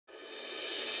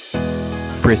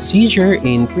Procedure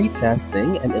in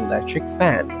pre-testing an electric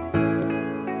fan.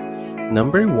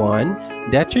 Number 1.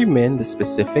 Determine the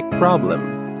specific problem.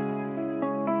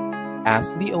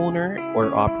 Ask the owner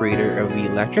or operator of the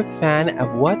electric fan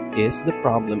of what is the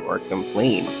problem or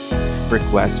complaint.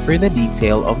 Request for the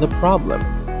detail of the problem,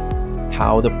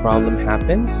 how the problem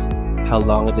happens, how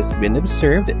long it has been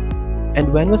observed,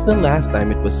 and when was the last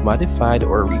time it was modified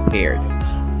or repaired.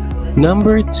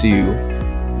 Number 2.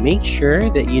 Make sure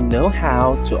that you know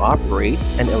how to operate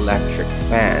an electric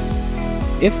fan.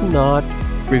 If not,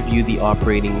 review the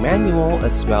operating manual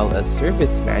as well as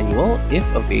service manual, if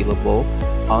available,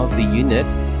 of the unit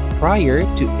prior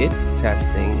to its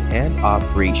testing and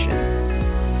operation.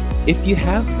 If you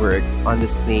have worked on the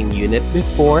same unit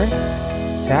before,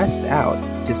 test out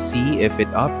to see if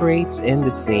it operates in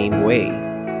the same way.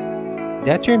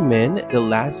 Determine the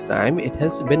last time it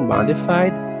has been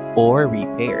modified or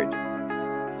repaired.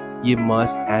 You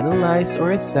must analyze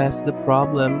or assess the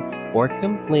problem or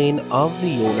complaint of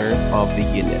the owner of the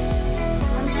unit.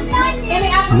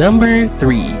 Number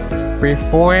 3.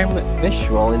 Perform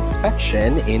visual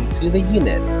inspection into the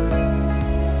unit.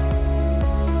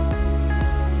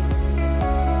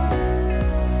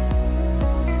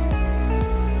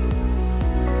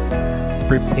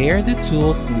 Prepare the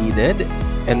tools needed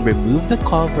and remove the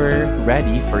cover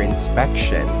ready for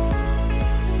inspection.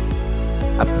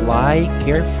 Apply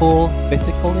careful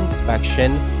physical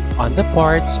inspection on the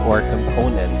parts or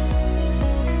components.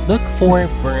 Look for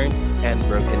burnt and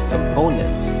broken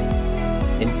components.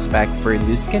 Inspect for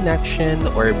loose connection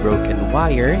or broken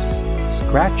wires,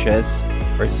 scratches,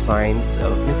 or signs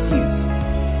of misuse.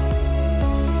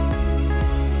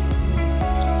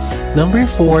 Number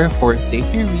 4. For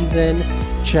safety reason,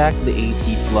 check the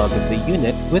AC plug of the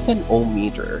unit with an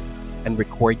ohmmeter and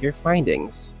record your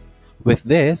findings. With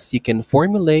this, you can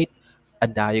formulate a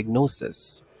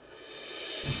diagnosis.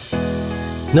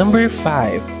 Number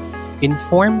 5.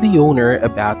 Inform the owner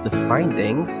about the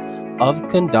findings of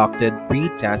conducted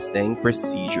pre-testing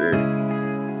procedure.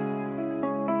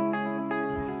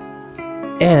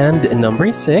 And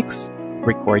number 6.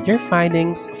 Record your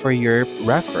findings for your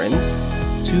reference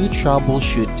to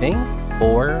troubleshooting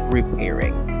or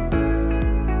repairing.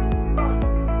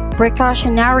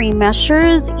 Precautionary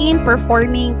measures in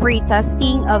performing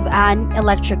pre-testing of an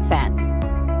electric fan.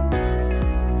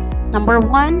 Number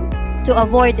 1. To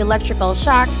avoid electrical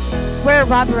shock, wear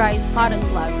rubberized cotton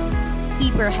gloves.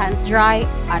 Keep your hands dry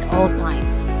at all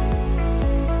times.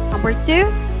 Number 2.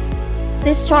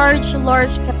 Discharge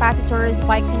large capacitors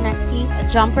by connecting a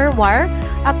jumper wire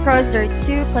across their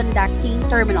 2 conducting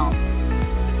terminals.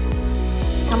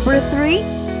 Number 3.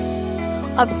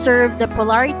 Observe the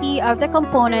polarity of the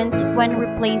components when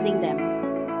replacing them.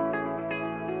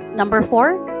 Number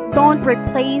 4. Don't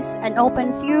replace an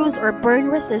open fuse or burn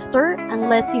resistor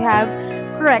unless you have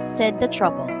corrected the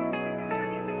trouble.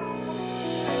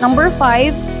 Number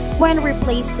 5. When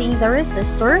replacing the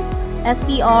resistor,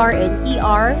 SCR and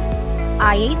ER,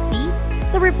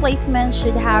 IAC, the replacement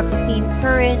should have the same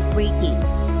current rating.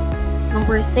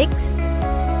 Number 6.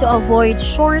 To avoid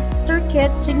short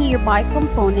circuit to nearby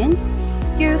components,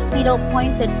 use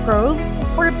needle-pointed probes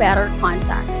for better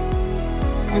contact.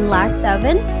 And last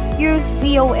 7, use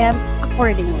VOM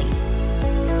accordingly.